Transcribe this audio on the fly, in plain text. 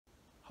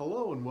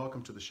Hello and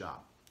welcome to the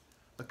shop.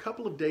 A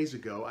couple of days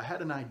ago I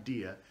had an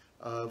idea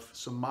of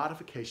some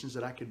modifications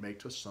that I could make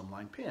to a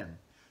Slimline pen.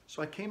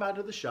 So I came out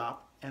to the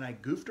shop and I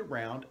goofed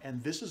around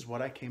and this is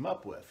what I came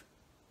up with.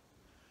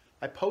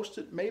 I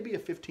posted maybe a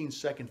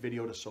 15-second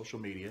video to social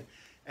media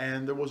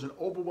and there was an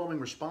overwhelming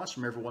response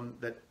from everyone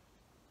that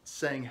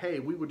saying, hey,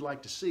 we would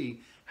like to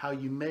see how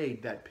you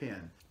made that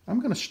pen.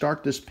 I'm going to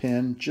start this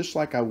pen just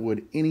like I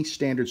would any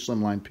standard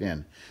Slimline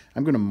pen.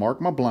 I'm going to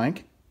mark my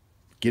blank,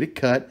 get it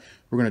cut,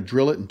 we're going to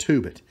drill it and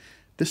tube it.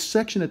 This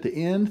section at the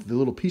end, the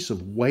little piece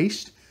of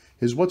waste,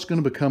 is what's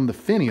going to become the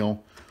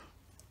finial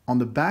on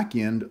the back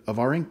end of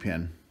our ink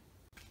pen.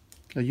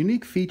 A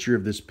unique feature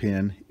of this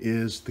pen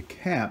is the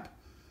cap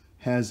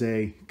has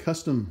a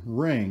custom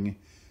ring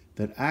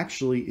that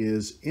actually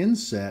is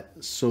inset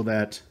so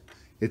that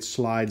it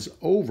slides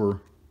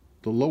over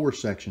the lower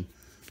section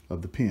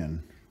of the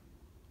pen.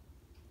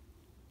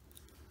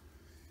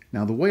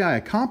 Now the way I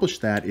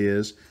accomplished that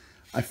is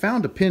I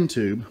found a pen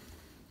tube.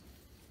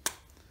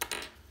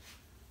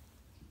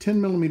 10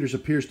 millimeters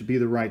appears to be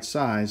the right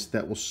size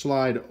that will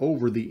slide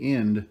over the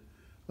end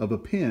of a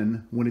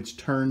pen when it's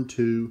turned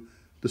to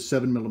the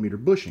 7 millimeter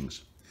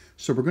bushings.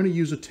 So we're going to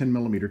use a 10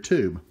 millimeter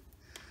tube.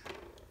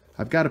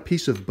 I've got a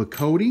piece of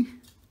Bacote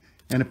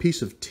and a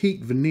piece of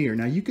teak veneer.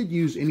 Now you could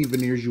use any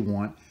veneers you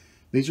want.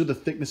 These are the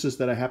thicknesses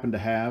that I happen to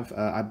have.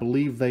 I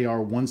believe they are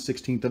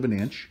 1/16 of an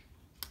inch.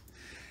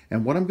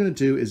 And what I'm going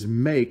to do is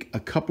make a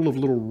couple of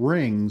little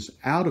rings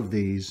out of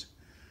these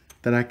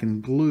that I can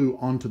glue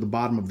onto the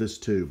bottom of this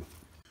tube.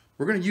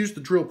 We're going to use the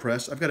drill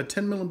press. I've got a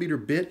 10 millimeter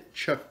bit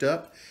chucked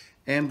up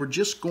and we're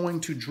just going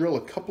to drill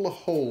a couple of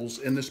holes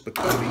in this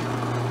Bacote.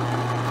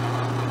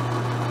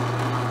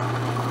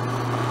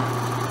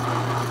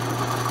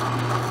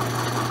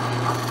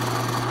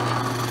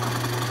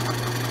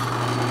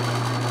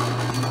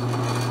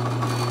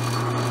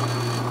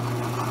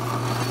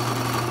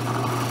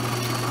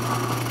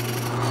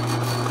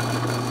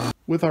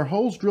 With our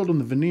holes drilled in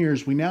the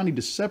veneers, we now need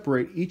to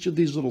separate each of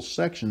these little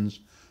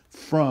sections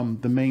from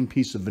the main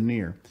piece of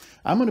veneer.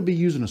 I'm going to be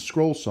using a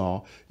scroll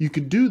saw. You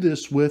could do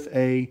this with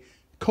a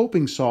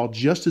coping saw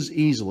just as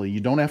easily. You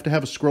don't have to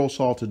have a scroll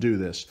saw to do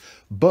this.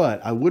 But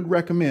I would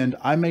recommend,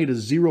 I made a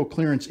zero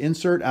clearance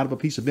insert out of a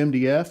piece of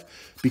MDF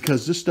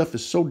because this stuff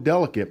is so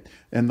delicate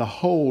and the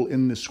hole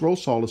in the scroll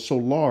saw is so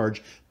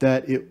large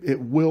that it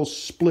will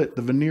split.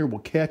 The veneer will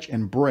catch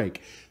and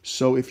break.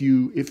 So if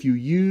you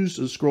use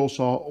a scroll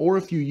saw or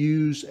if you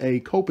use a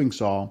coping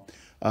saw,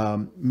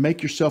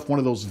 make yourself one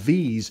of those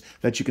V's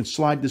that you can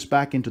slide this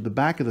back into the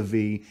back of the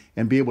V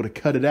and be able to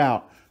cut it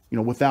out, you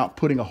know, without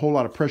putting a whole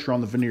lot of pressure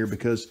on the veneer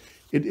because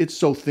it's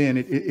so thin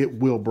it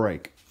will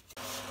break.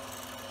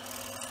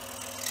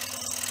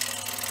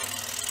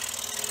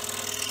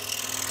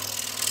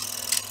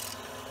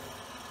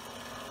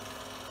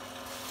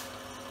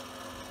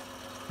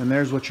 And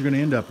there's what you're going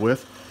to end up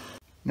with.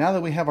 Now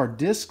that we have our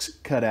discs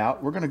cut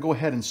out, we're going to go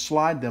ahead and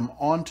slide them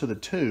onto the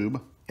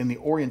tube in the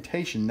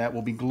orientation that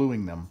will be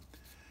gluing them.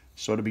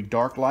 So it'll be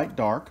dark, light,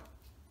 dark.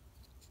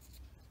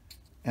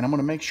 And I'm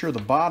going to make sure the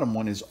bottom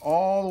one is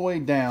all the way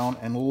down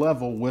and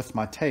level with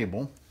my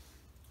table.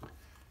 I'm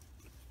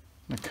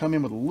going to come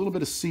in with a little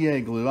bit of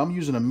CA glue. I'm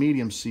using a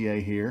medium CA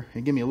here.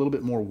 It gives me a little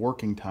bit more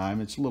working time.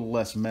 It's a little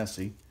less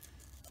messy.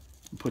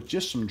 Put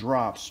just some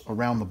drops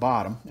around the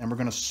bottom, and we're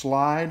going to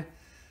slide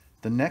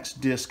the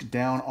next disc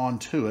down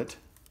onto it.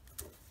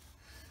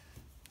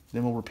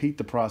 Then we'll repeat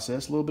the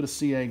process. A little bit of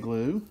CA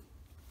glue.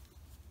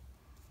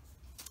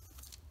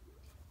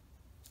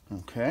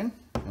 Okay,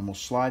 and we'll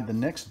slide the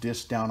next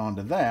disc down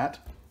onto that.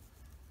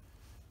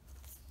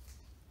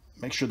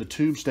 Make sure the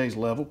tube stays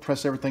level,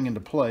 press everything into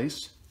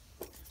place,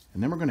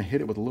 and then we're going to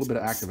hit it with a little bit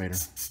of activator.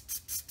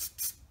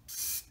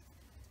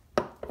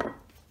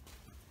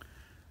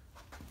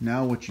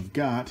 Now what you've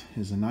got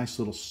is a nice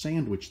little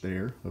sandwich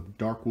there of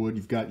dark wood.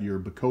 You've got your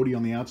Bacote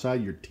on the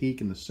outside, your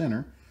teak in the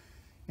center.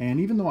 And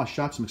even though I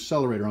shot some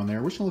accelerator on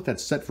there, we're just going to let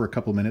that set for a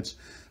couple of minutes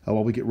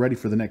while we get ready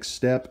for the next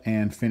step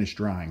and finish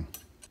drying.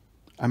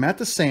 I'm at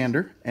the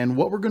sander, and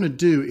what we're going to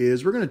do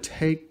is we're going to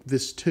take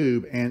this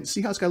tube and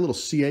see how it's got a little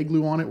CA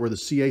glue on it where the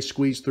CA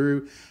squeezed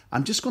through.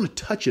 I'm just going to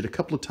touch it a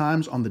couple of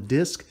times on the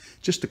disc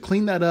just to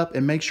clean that up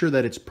and make sure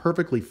that it's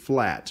perfectly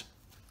flat.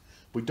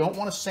 We don't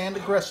want to sand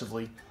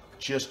aggressively,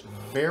 just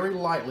very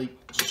lightly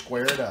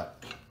square it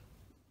up.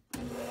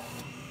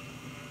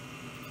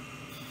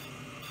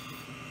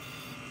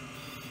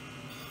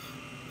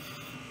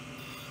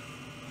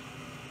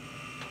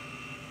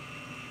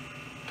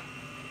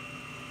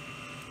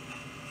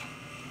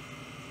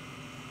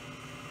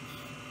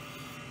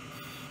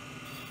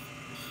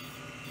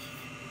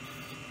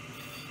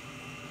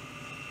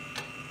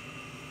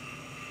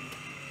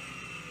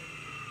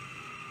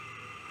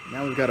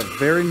 Now we've got a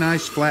very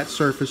nice flat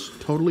surface,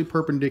 totally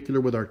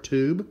perpendicular with our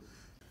tube.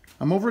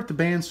 I'm over at the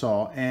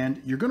bandsaw,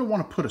 and you're going to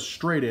want to put a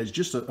straight edge,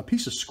 just a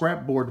piece of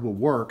scrap board will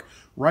work,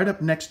 right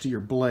up next to your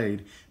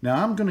blade.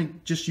 Now I'm going to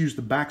just use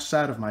the back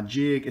side of my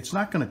jig. It's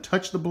not going to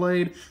touch the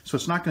blade, so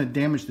it's not going to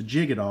damage the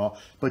jig at all,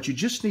 but you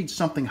just need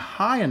something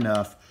high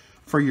enough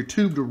for your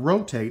tube to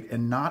rotate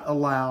and not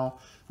allow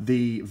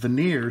the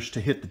veneers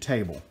to hit the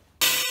table.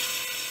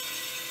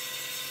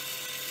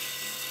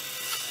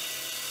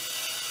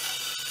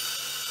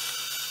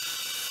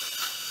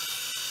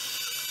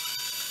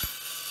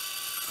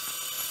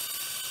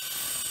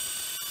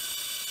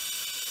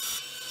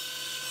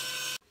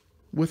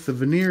 With the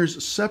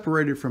veneers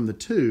separated from the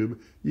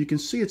tube, you can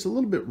see it's a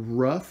little bit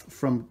rough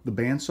from the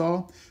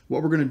bandsaw.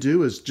 What we're going to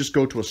do is just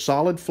go to a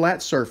solid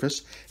flat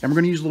surface, and we're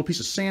going to use a little piece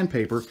of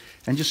sandpaper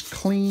and just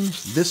clean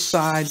this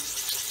side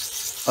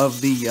of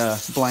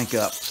the blank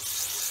up.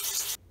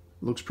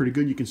 Looks pretty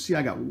good. You can see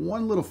I got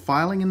one little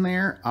filing in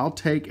there. I'll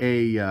take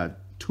a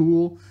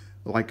tool,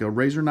 like a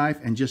razor knife,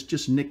 and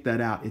just nick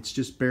that out. It's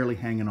just barely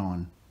hanging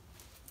on.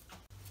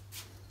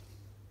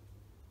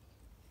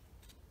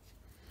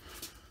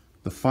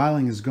 The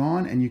filing is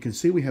gone, and you can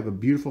see we have a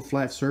beautiful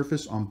flat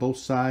surface on both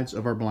sides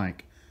of our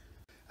blank.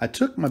 I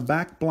took my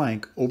back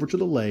blank over to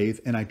the lathe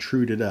and I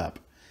trued it up.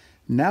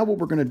 Now what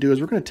we're going to do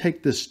is we're going to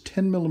take this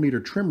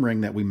 10mm trim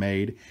ring that we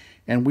made,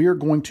 and we are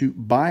going to,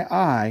 by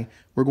eye,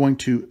 we're going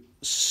to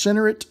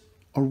center it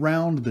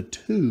around the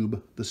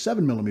tube, the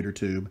 7mm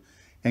tube,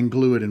 and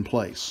glue it in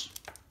place.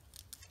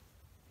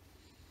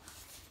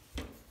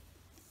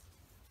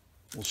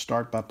 We'll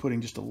start by putting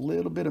just a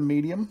little bit of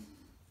medium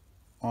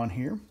on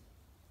here.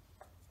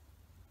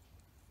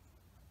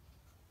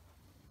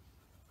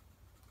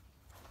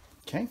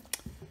 Okay,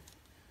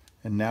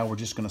 and now we're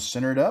just going to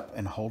center it up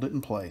and hold it in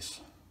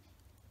place.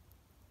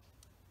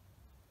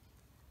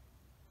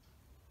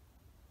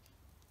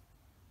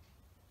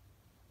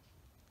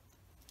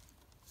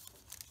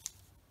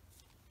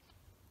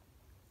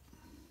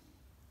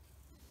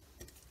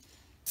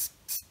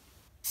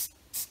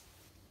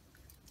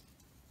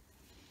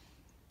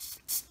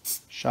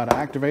 Shot of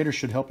activator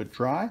should help it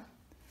dry.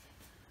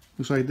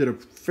 Looks like I did a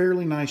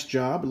fairly nice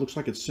job. It looks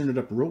like it's centered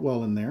up real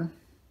well in there.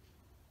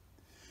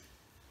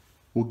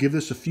 We'll give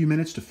this a few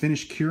minutes to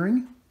finish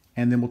curing,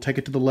 and then we'll take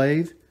it to the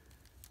lathe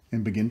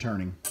and begin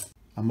turning.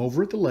 I'm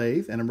over at the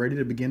lathe and I'm ready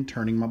to begin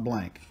turning my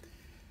blank.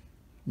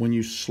 When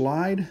you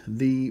slide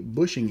the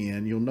bushing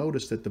in, you'll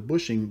notice that the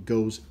bushing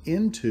goes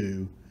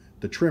into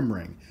the trim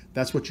ring.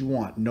 That's what you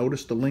want.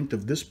 Notice the length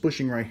of this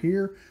bushing right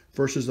here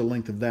versus the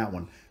length of that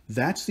one.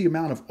 That's the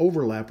amount of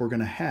overlap we're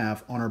going to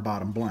have on our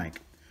bottom blank.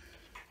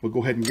 We'll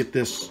go ahead and get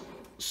this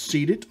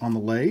seated on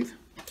the lathe.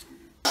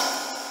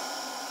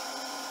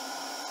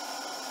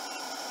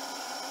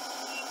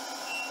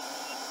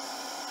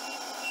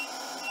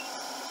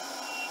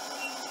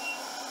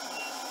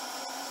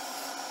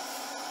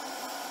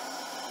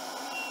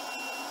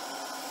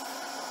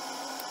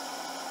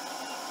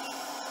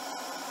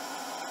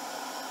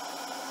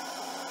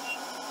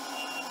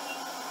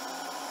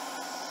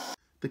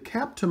 The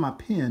cap to my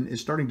pen is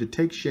starting to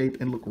take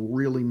shape and look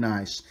really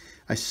nice.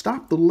 I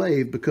stopped the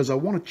lathe because I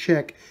want to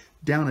check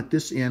down at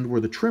this end where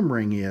the trim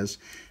ring is,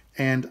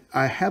 and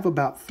I have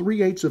about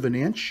 3/8 of an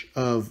inch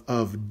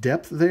of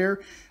depth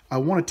there. I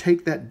want to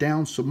take that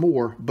down some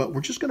more, but we're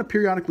just going to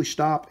periodically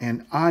stop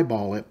and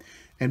eyeball it,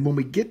 and when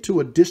we get to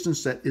a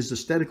distance that is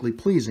aesthetically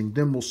pleasing,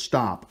 then we'll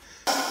stop.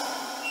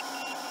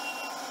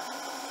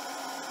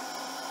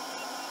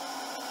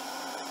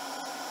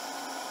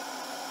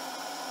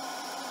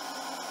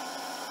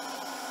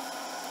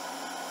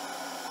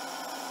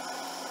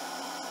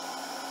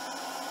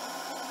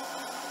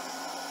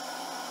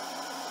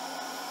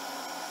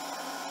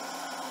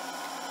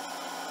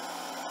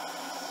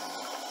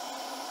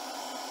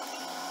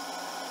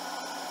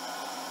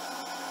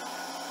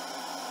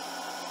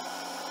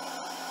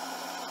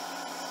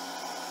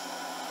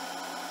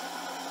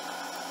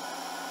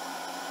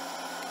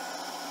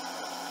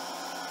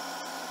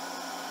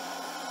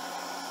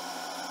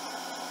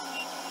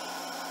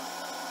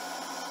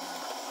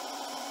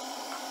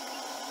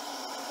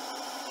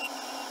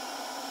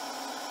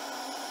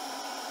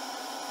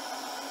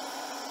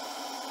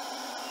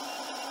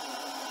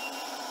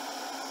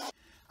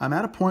 I'm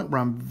at a point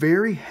where I'm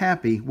very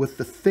happy with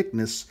the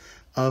thickness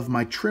of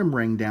my trim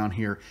ring down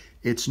here.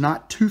 It's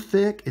not too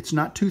thick, it's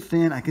not too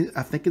thin. I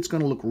think it's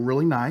going to look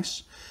really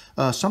nice.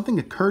 Something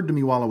occurred to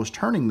me while I was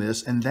turning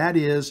this, and that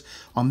is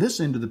on this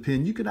end of the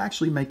pen, you could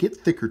actually make it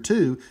thicker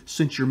too,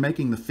 since you're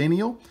making the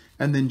finial,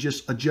 and then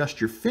just adjust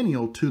your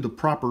finial to the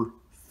proper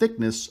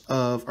thickness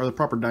of, or the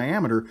proper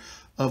diameter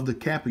of the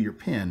cap of your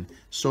pen.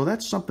 So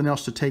that's something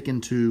else to take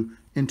into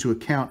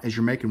account as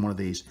you're making one of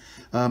these.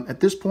 At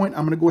this point,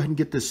 I'm going to go ahead and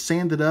get this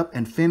sanded up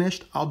and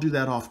finished. I'll do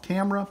that off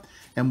camera,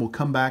 and we'll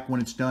come back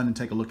when it's done and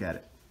take a look at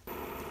it.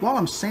 While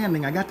I'm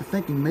sanding, I got to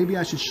thinking maybe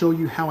I should show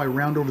you how I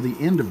round over the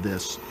end of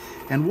this.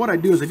 And what I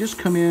do is I just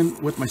come in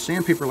with my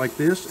sandpaper like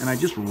this, and I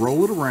just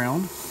roll it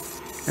around,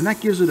 and that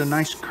gives it a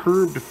nice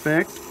curved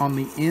effect on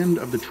the end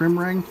of the trim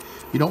ring.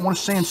 You don't want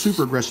to sand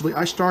super aggressively.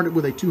 I started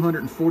with a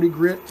 240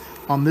 grit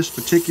on this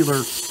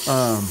particular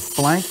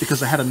blank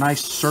because I had a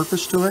nice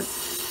surface to it,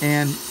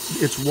 and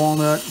it's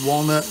walnut.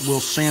 Walnut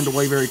will sand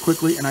away very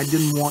quickly, and I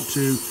didn't want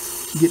to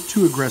get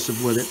too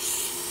aggressive with it.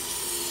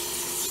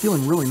 It's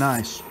feeling really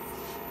nice. A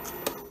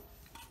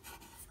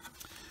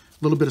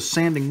little bit of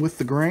sanding with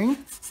the grain.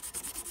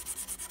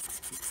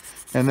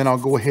 and then I'll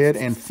go ahead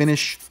and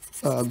finish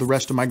the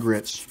rest of my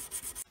grits.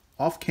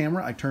 Off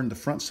camera, I turned the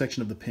front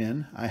section of the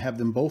pen. I have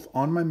them both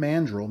on my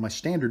mandrel, my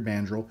standard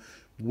mandrel,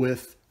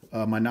 with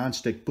my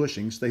non-stick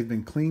bushings. They've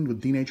been cleaned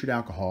with denatured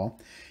alcohol,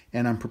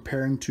 and I'm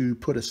preparing to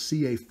put a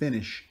CA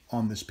finish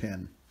on this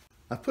pen.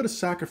 I've put a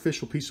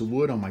sacrificial piece of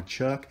wood on my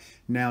chuck.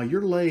 Now,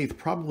 your lathe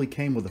probably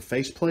came with a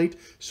faceplate,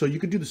 so you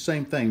could do the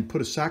same thing.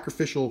 Put a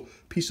sacrificial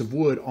piece of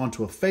wood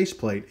onto a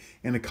faceplate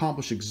and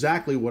accomplish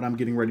exactly what I'm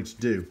getting ready to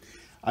do.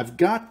 I've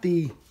got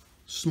the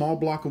small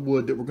block of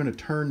wood that we're going to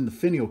turn the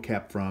finial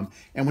cap from,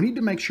 and we need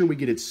to make sure we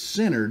get it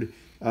centered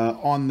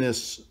on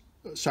this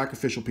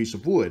sacrificial piece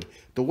of wood.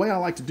 The way I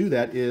like to do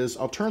that is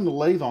I'll turn the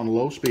lathe on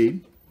low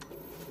speed,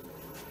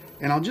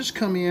 and I'll just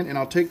come in and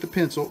I'll take the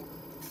pencil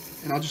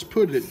and I'll just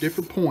put it at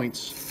different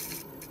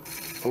points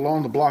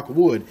along the block of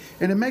wood,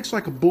 and it makes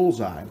like a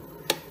bullseye.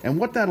 And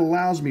what that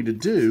allows me to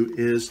do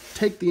is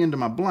take the end of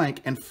my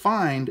blank and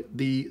find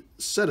the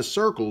set of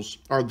circles,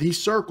 or the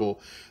circle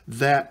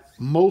that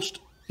most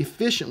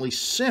efficiently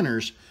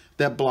centers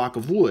that block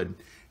of wood.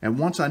 And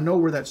once I know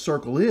where that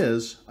circle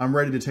is, I'm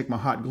ready to take my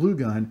hot glue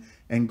gun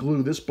and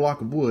glue this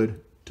block of wood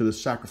to the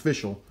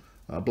sacrificial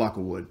block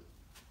of wood.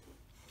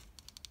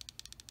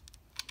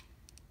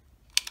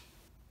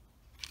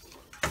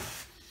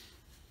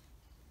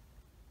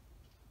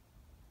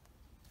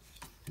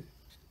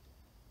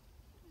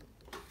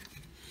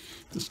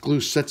 This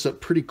glue sets up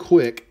pretty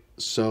quick,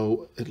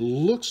 so it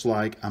looks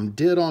like I'm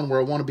dead on where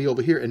I want to be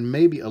over here and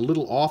maybe a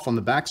little off on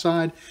the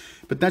backside,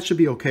 but that should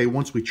be okay.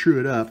 Once we true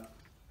it up,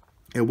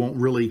 it won't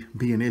really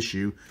be an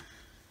issue.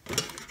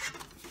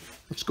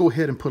 Let's go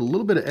ahead and put a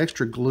little bit of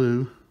extra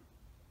glue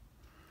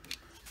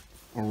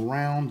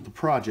around the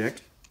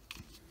project.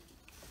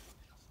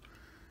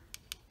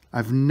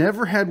 I've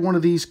never had one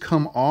of these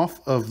come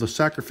off of the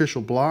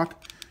sacrificial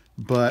block,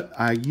 but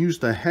I used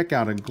the heck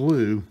out of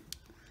glue,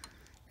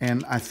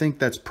 and I think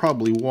that's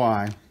probably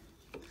why.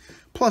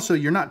 Plus, so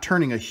you're not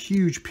turning a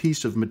huge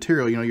piece of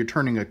material, you know, you're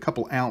turning a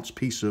couple ounce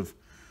piece of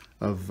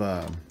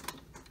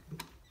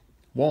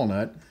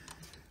walnut.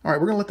 All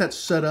right, we're gonna let that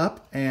set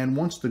up, and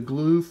once the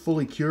glue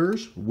fully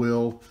cures,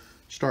 we'll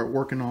start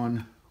working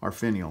on our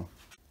finial.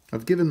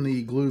 I've given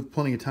the glue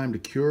plenty of time to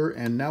cure,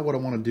 and now what I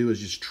wanna do is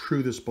just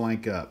true this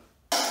blank up.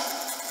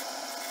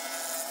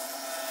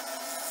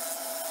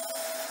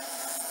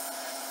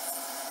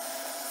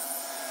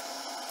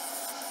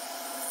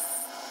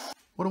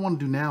 What I want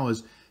to do now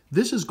is,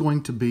 this is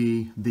going to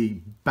be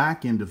the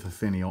back end of the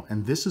finial,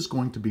 and this is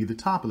going to be the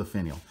top of the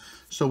finial.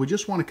 So we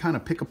just want to kind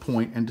of pick a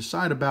point and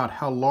decide about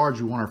how large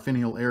we want our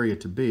finial area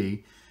to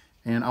be.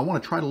 And I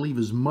want to try to leave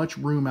as much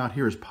room out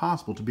here as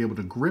possible to be able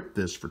to grip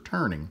this for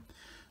turning.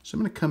 So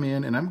I'm going to come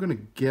in and I'm going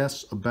to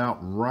guess about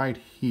right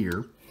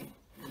here.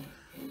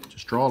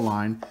 Just draw a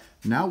line.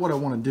 Now what I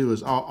want to do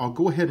is I'll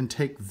go ahead and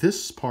take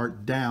this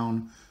part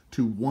down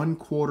to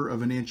 1/4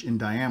 of an inch in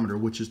diameter,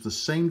 which is the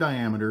same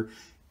diameter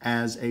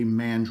as a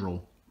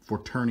mandrel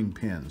for turning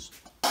pins.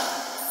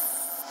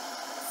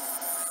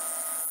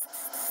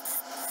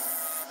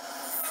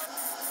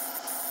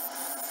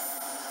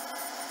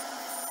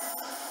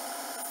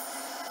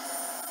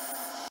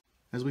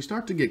 As we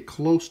start to get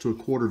close to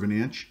 1/4 of an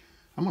inch,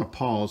 I'm going to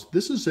pause.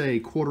 This is a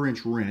 1/4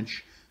 inch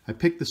wrench. I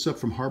picked this up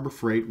from Harbor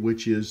Freight,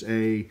 which is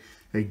a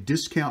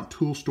discount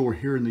tool store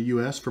here in the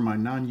US for my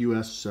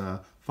non-US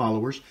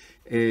followers,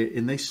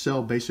 and they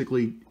sell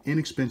basically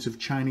inexpensive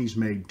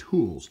Chinese-made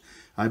tools.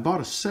 I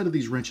bought a set of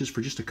these wrenches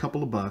for just a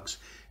couple of bucks,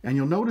 and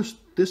you'll notice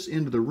this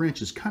end of the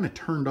wrench is kind of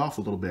turned off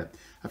a little bit.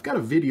 I've got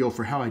a video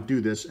for how I do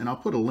this, and I'll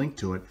put a link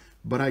to it,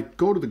 but I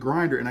go to the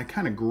grinder and I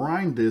kind of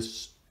grind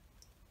this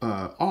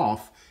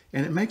off,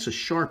 and it makes a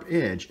sharp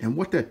edge. And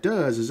what that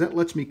does is that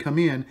lets me come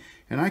in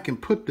and I can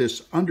put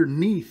this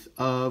underneath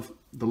of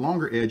the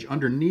longer edge,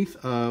 underneath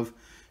of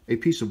a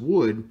piece of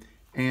wood,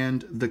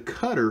 and the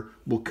cutter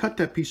will cut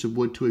that piece of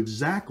wood to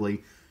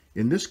exactly,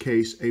 in this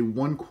case, a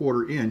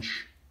 1/4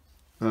 inch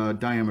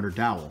diameter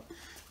dowel.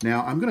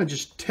 Now I'm going to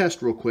just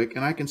test real quick,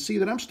 and I can see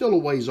that I'm still a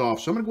ways off,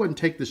 so I'm going to go ahead and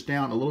take this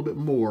down a little bit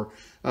more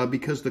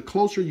because the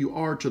closer you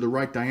are to the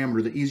right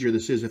diameter, the easier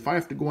this is. If I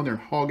have to go in there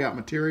and hog out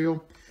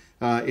material,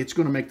 it's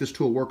going to make this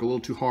tool work a little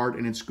too hard,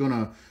 and it's going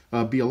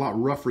to be a lot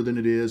rougher than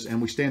it is,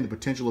 and we stand the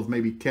potential of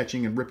maybe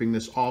catching and ripping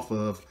this off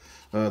of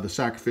the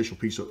sacrificial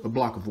piece of a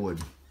block of wood.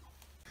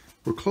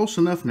 We're close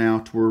enough now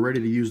to where we're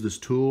ready to use this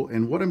tool,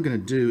 and what I'm going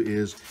to do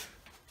is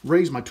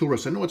raise my tool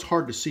rest. I know it's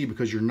hard to see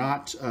because you're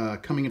not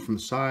coming in from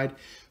the side,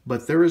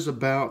 but there is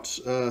about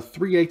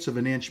 3/8 of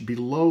an inch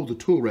below the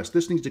tool rest.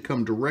 This needs to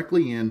come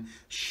directly in,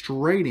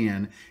 straight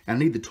in, and I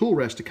need the tool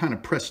rest to kind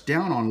of press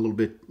down on a little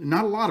bit.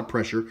 Not a lot of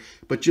pressure,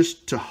 but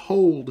just to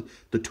hold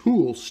the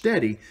tool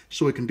steady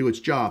so it can do its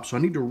job. So I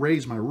need to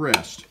raise my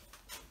rest.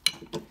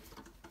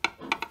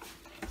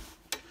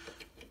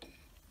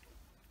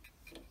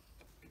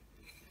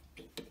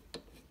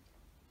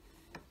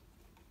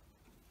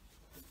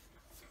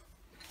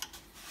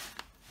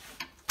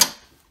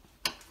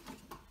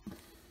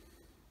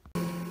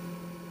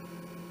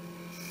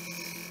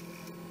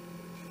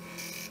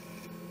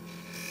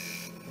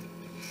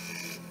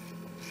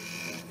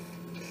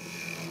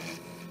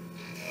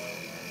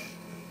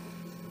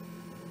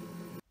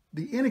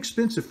 The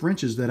inexpensive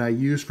wrenches that I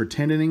use for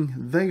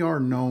tendoning, they are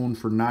known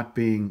for not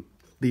being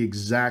the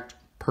exact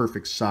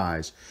perfect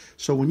size.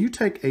 So when you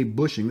take a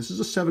bushing, this is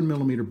a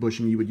 7mm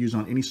bushing you would use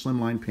on any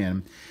slimline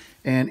pen,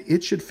 and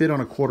it should fit on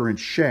a 1/4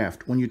 inch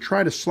shaft. When you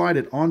try to slide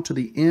it onto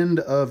the end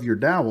of your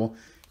dowel,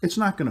 it's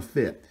not going to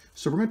fit.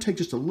 So we're going to take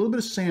just a little bit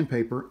of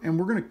sandpaper and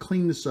we're going to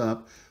clean this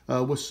up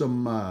with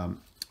some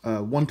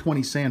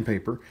 120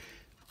 sandpaper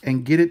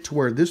and get it to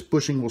where this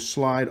bushing will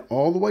slide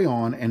all the way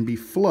on and be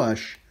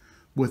flush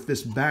with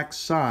this back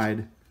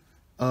side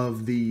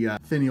of the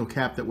finial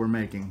cap that we're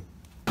making.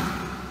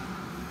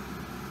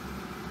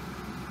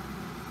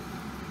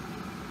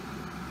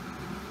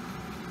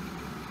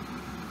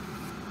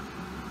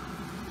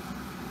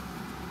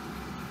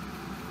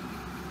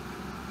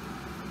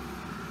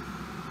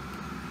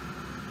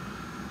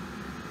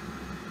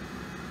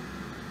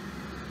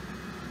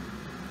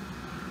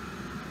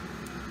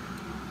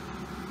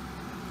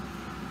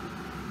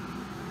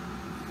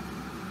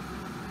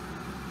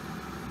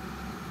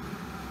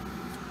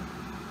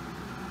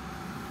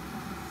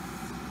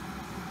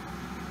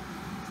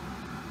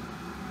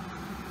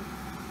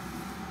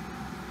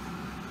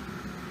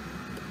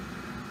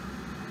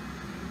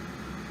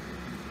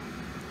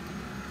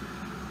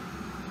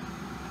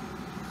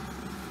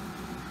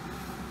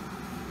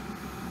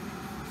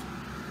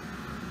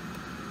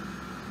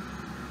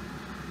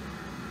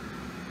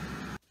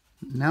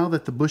 Now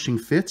that the bushing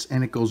fits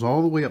and it goes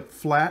all the way up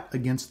flat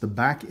against the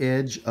back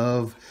edge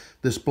of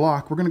this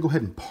block, we're going to go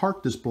ahead and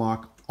part this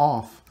block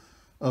off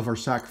of our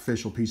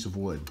sacrificial piece of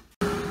wood.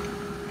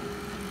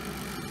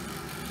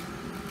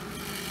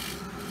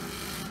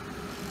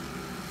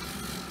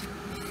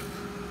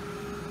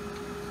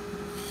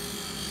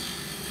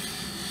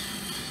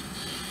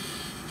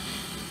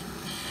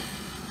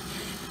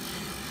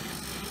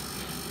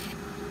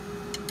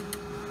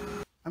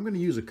 I'm going to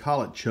use a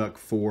collet chuck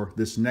for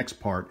this next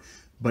part,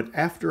 but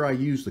after I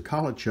use the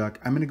collet chuck,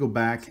 I'm going to go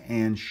back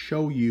and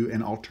show you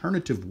an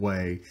alternative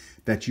way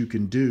that you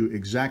can do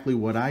exactly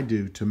what I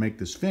do to make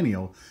this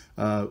finial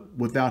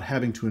without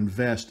having to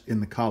invest in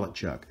the collet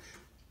chuck.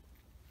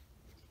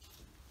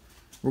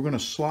 We're going to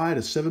slide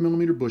a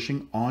 7mm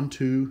bushing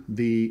onto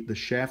the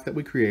shaft that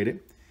we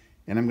created,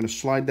 and I'm going to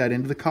slide that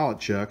into the collet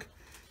chuck,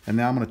 and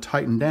now I'm going to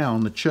tighten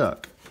down the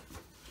chuck.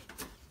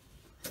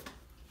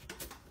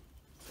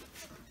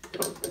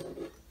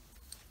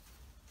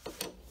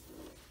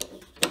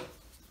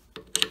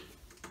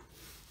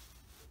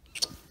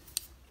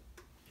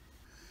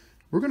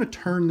 We're going to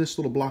turn this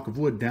little block of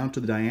wood down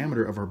to the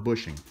diameter of our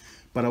bushing,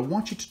 but I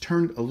want you to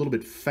turn it a little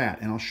bit fat,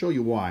 and I'll show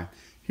you why.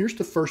 Here's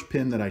the first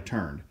pin that I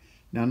turned.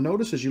 Now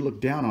notice as you look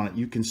down on it,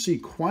 you can see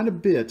quite a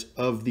bit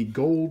of the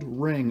gold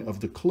ring of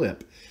the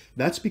clip.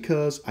 That's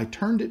because I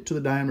turned it to the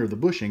diameter of the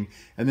bushing,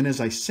 and then as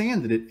I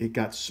sanded it, it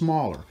got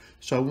smaller.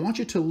 So I want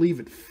you to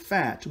leave it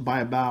fat by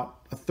about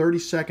a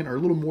 32nd or a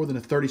little more than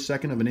a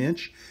 32nd of an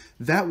inch.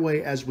 That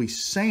way, as we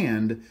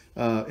sand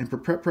in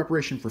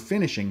preparation for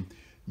finishing,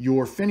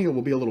 your finial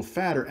will be a little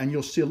fatter and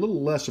you'll see a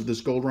little less of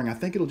this gold ring. I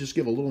think it'll just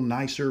give a little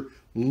nicer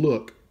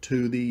look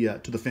to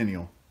the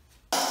finial.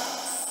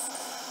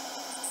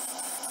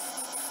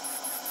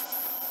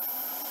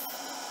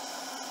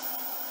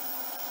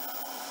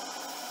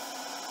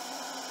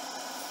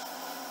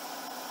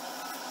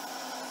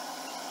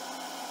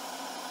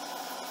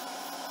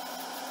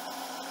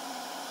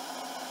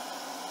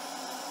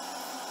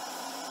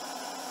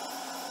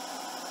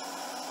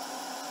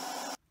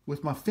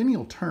 With my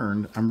finial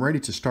turned, I'm ready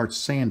to start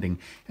sanding.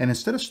 And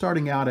instead of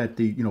starting out at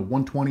the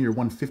 120 or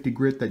 150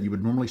 grit that you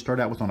would normally start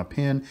out with on a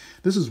pen,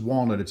 this is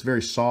walnut. It's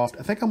very soft.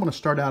 I think I'm going to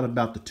start out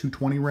about the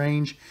 220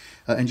 range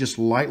and just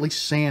lightly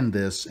sand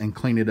this and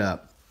clean it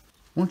up.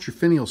 Once your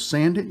finial's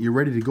sanded, you're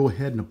ready to go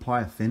ahead and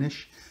apply a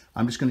finish.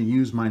 I'm just going to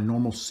use my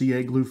normal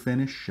CA glue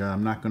finish.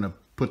 I'm not going to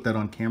put that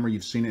on camera.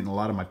 You've seen it in a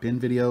lot of my pen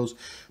videos,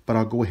 but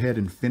I'll go ahead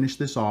and finish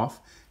this off,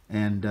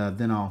 and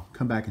then I'll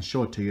come back and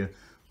show it to you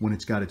when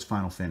it's got its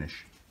final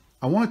finish.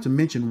 I wanted to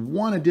mention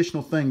one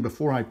additional thing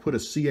before I put a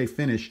CA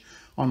finish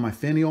on my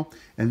finial,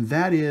 and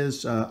that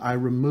is I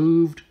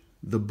removed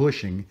the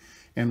bushing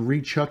and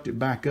rechucked it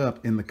back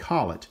up in the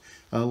collet,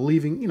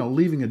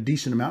 leaving a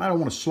decent amount. I don't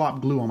want to slop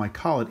glue on my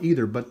collet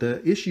either, but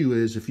the issue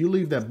is if you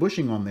leave that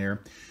bushing on there,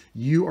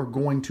 you are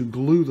going to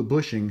glue the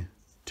bushing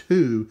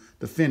to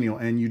the finial,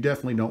 and you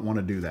definitely don't want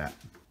to do that.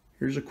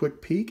 Here's a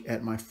quick peek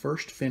at my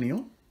first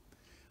finial.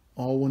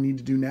 All we'll need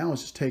to do now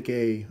is just take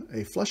a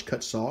flush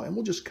cut saw, and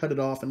we'll just cut it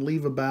off and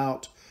leave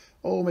about,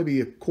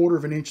 maybe a 1/4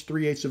 of an inch,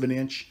 3/8 of an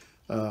inch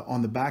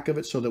on the back of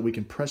it so that we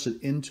can press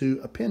it into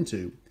a pen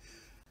tube.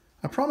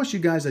 I promised you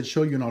guys I'd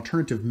show you an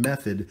alternative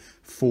method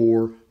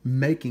for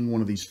making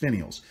one of these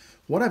finials.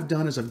 What I've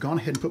done is I've gone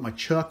ahead and put my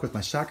chuck with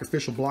my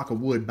sacrificial block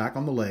of wood back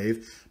on the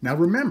lathe. Now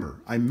remember,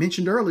 I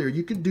mentioned earlier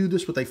you could do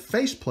this with a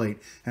faceplate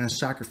and a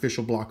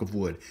sacrificial block of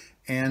wood.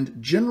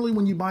 And generally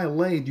when you buy a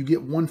lathe, you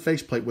get one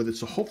faceplate with it,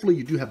 so hopefully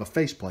you do have a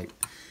faceplate.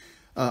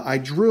 I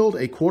drilled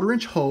a 1/4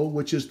 inch hole,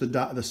 which is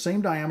the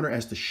same diameter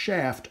as the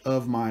shaft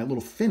of my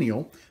little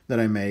finial that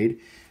I made.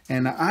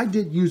 And I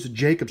did use a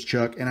Jacob's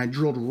chuck, and I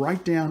drilled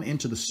right down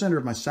into the center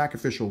of my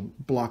sacrificial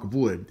block of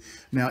wood.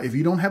 Now, if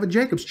you don't have a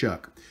Jacob's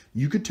chuck,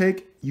 you could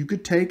take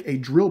a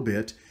drill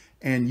bit,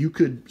 and you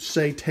could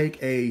say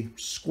take a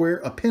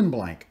pin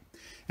blank,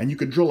 and you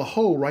could drill a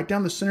hole right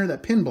down the center of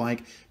that pin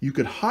blank. You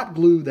could hot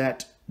glue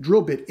that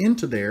drill bit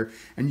into there,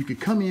 and you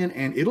could come in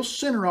and it'll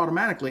center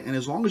automatically, and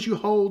as long as you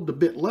hold the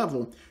bit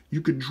level,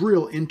 you could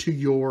drill into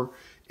your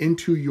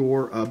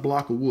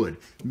block of wood.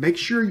 Make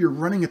sure you're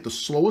running at the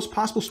slowest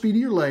possible speed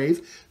of your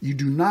lathe. You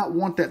do not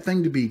want that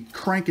thing to be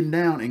cranking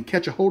down and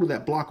catch a hold of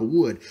that block of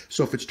wood.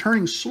 So if it's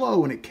turning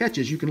slow and it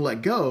catches, you can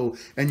let go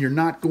and you're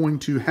not going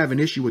to have an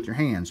issue with your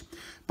hands.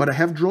 But I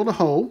have drilled a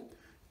hole.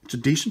 It's a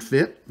decent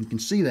fit. You can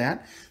see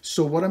that.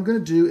 So what I'm going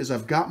to do is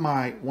I've got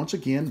my, once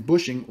again,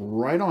 bushing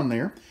right on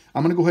there.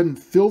 I'm going to go ahead and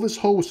fill this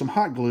hole with some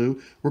hot glue.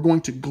 We're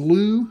going to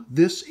glue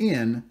this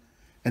in,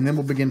 and then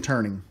we'll begin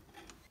turning.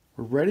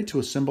 We're ready to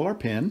assemble our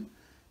pen,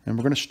 and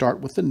we're going to start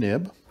with the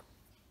nib.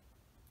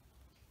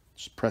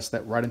 Just press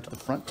that right into the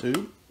front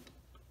tube.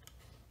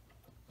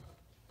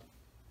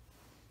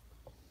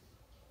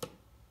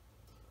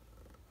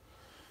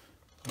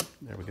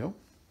 There we go.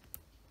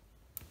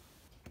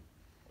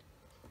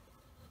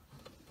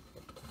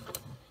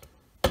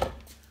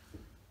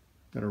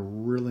 Got a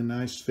really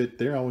nice fit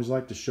there. I always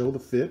like to show the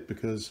fit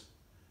because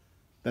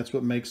that's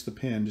what makes the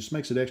pen. Just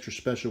makes it extra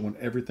special when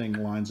everything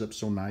lines up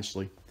so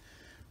nicely.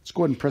 Let's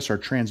go ahead and press our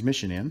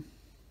transmission in.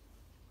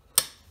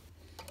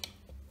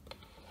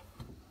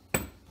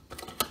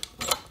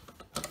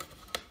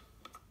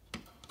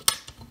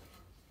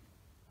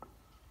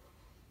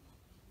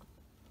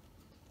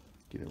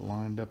 Get it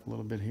lined up a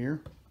little bit here.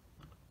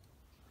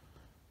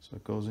 So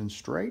it goes in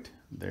straight.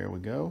 There we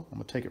go. I'm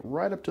going to take it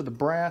right up to the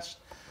brass,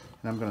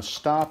 and I'm going to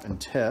stop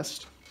and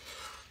test.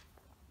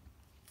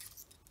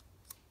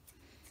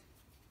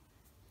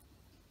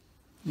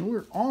 And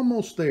we're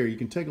almost there. You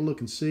can take a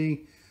look and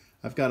see.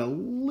 I've got a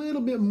little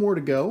bit more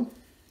to go.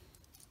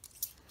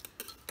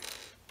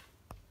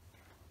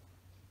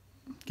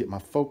 Get my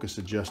focus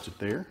adjusted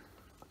there.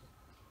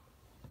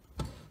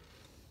 I'm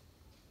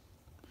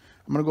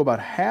going to go about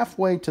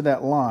halfway to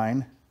that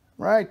line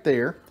right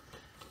there.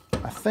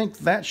 I think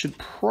that should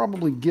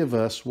probably give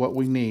us what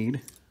we need.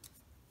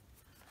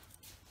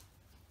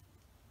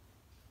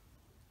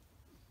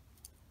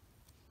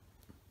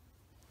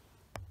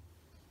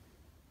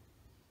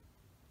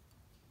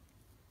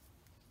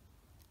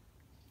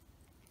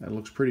 That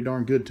looks pretty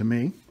darn good to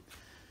me.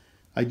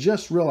 I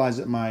just realized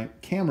that my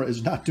camera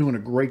is not doing a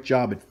great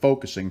job at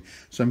focusing,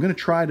 so I'm going to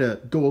try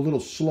to go a little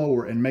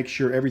slower and make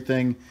sure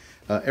everything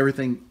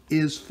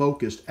is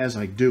focused as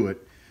I do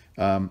it.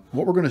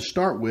 What we're going to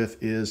start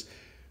with is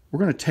we're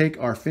going to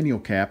take our finial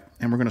cap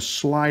and we're going to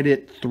slide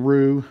it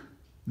through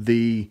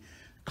the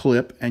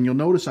clip, and you'll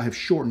notice I have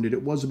shortened it.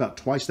 It was about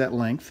twice that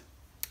length.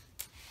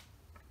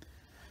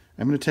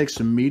 I'm going to take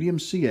some medium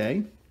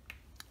CA,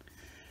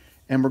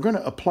 and we're going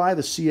to apply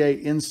the CA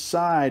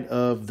inside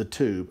of the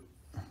tube.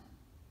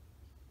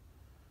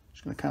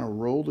 Just going to kind of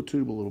roll the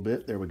tube a little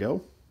bit. There we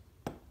go.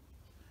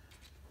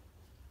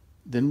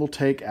 Then we'll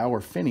take our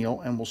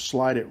finial and we'll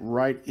slide it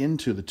right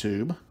into the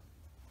tube.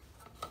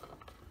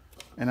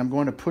 And I'm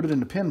going to put it in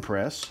the pen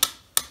press.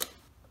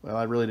 Well,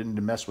 I really didn't need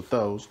to mess with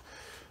those,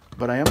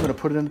 but I am going to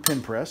put it in the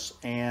pen press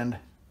and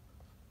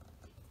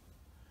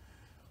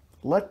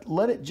let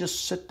it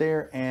just sit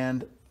there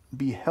and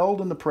be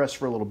held in the press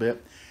for a little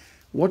bit.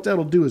 What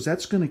that'll do is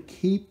that's going to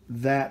keep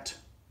that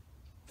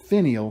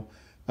finial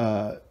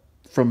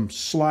from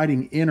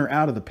sliding in or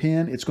out of the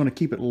pen. It's going to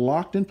keep it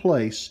locked in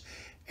place,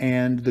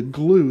 and the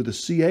glue, the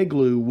CA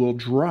glue, will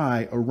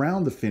dry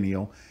around the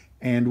finial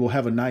and we'll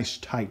have a nice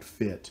tight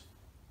fit.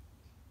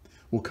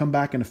 We'll come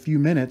back in a few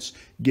minutes,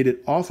 get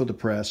it off of the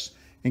press,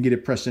 and get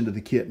it pressed into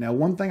the kit. Now,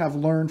 one thing I've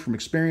learned from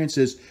experience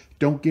is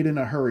don't get in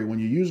a hurry. When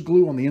you use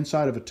glue on the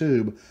inside of a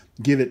tube,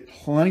 give it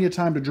plenty of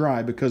time to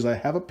dry, because I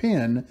have a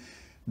pen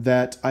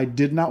that I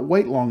did not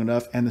wait long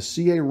enough, and the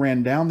CA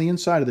ran down the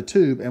inside of the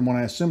tube, and when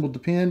I assembled the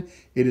pen,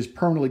 it is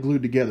permanently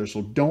glued together.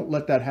 So don't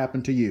let that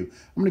happen to you.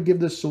 I'm going to give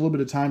this a little bit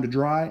of time to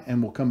dry,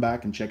 and we'll come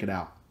back and check it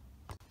out.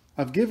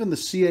 I've given the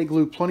CA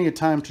glue plenty of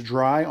time to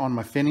dry on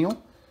my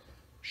finial.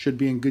 Should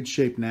be in good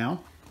shape now.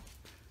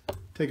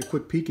 Take a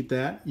quick peek at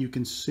that. You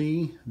can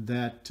see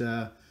that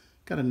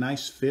got a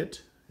nice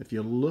fit. If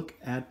you look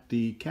at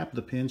the cap of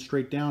the pen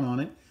straight down on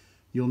it,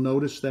 you'll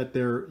notice that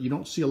you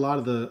don't see a lot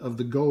of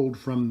the gold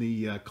from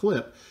the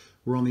clip,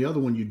 where on the other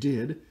one you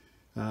did.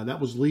 That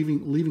was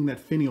leaving that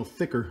finial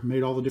thicker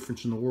made all the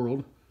difference in the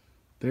world.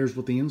 There's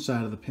what the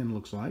inside of the pen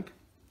looks like.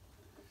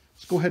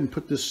 Let's go ahead and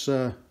put this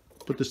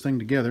thing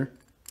together.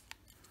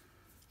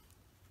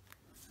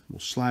 We'll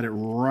slide it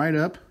right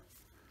up,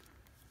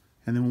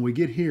 and then when we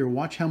get here,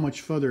 watch how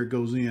much further it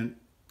goes in.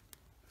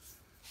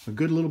 A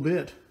good little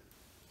bit.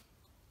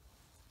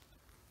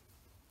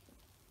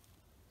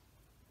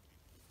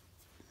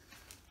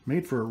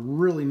 Made for a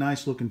really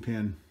nice looking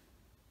pen.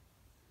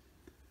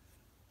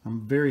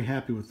 I'm very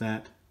happy with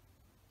that.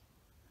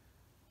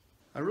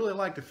 I'd really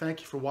like to thank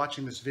you for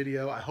watching this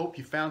video. I hope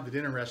you found it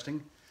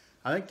interesting.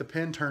 I think the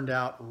pen turned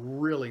out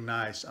really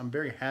nice. I'm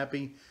very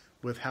happy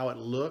with how it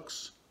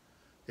looks.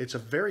 It's a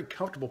very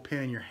comfortable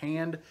pen in your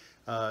hand.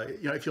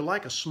 You know, if you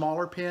like a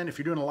smaller pen, if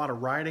you're doing a lot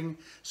of writing,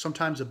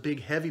 sometimes a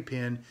big heavy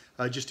pen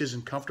just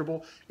isn't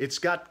comfortable. It's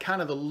got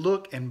kind of the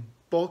look and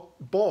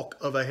bulk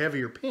of a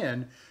heavier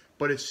pen,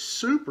 but it's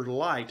super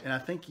light, and I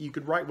think you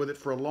could write with it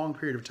for a long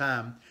period of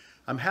time.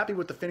 I'm happy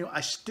with the finial.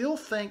 I still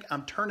think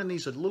I'm turning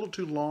these a little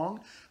too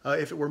long.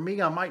 If it were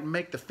me, I might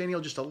make the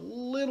finial just a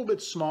little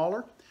bit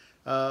smaller.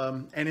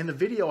 And in the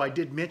video, I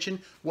did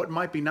mention what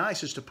might be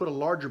nice is to put a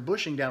larger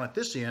bushing down at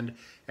this end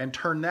and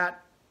turn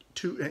that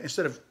to,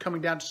 instead of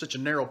coming down to such a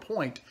narrow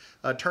point,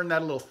 turn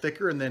that a little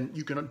thicker, and then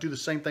you can do the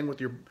same thing with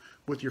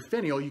your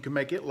finial. You can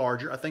make it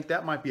larger. I think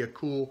that might be a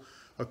cool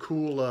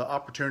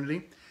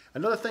opportunity.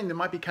 Another thing that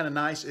might be kind of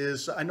nice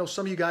is, I know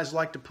some of you guys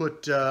like to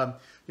put, you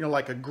know,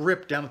 like a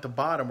grip down at the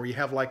bottom where you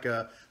have like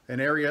an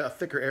area, a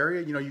thicker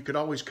area. You know, you could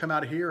always come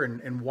out of here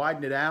and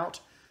widen it out,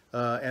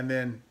 and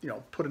then, you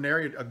know, put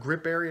a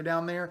grip area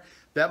down there.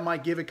 That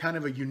might give it kind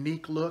of a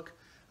unique look.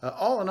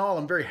 All in all,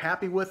 I'm very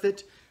happy with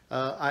it.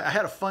 I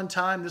had a fun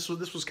time. This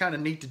was kind of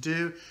neat to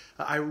do.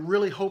 I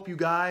really hope you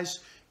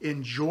guys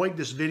enjoyed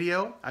this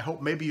video. I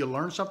hope maybe you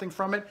learned something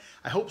from it.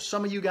 I hope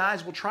some of you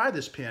guys will try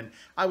this pen.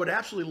 I would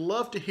absolutely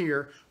love to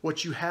hear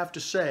what you have to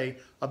say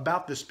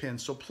about this pen.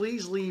 So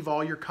please leave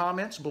all your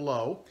comments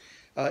below.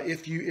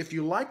 If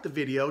you like the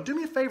video, do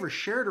me a favor,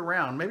 share it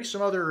around. Maybe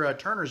some other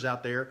turners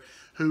out there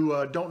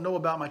who don't know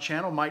about my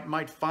channel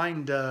might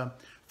find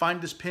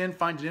this pen,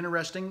 find it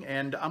interesting,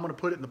 and I'm going to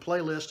put it in the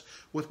playlist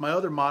with my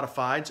other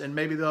modifieds, and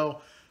maybe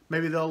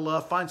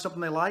they'll find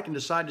something they like and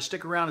decide to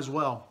stick around as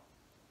well.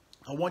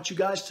 I want you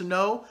guys to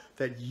know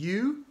that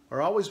you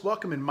are always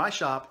welcome in my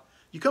shop.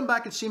 You come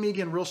back and see me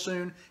again real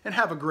soon, and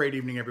have a great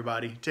evening,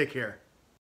 everybody. Take care.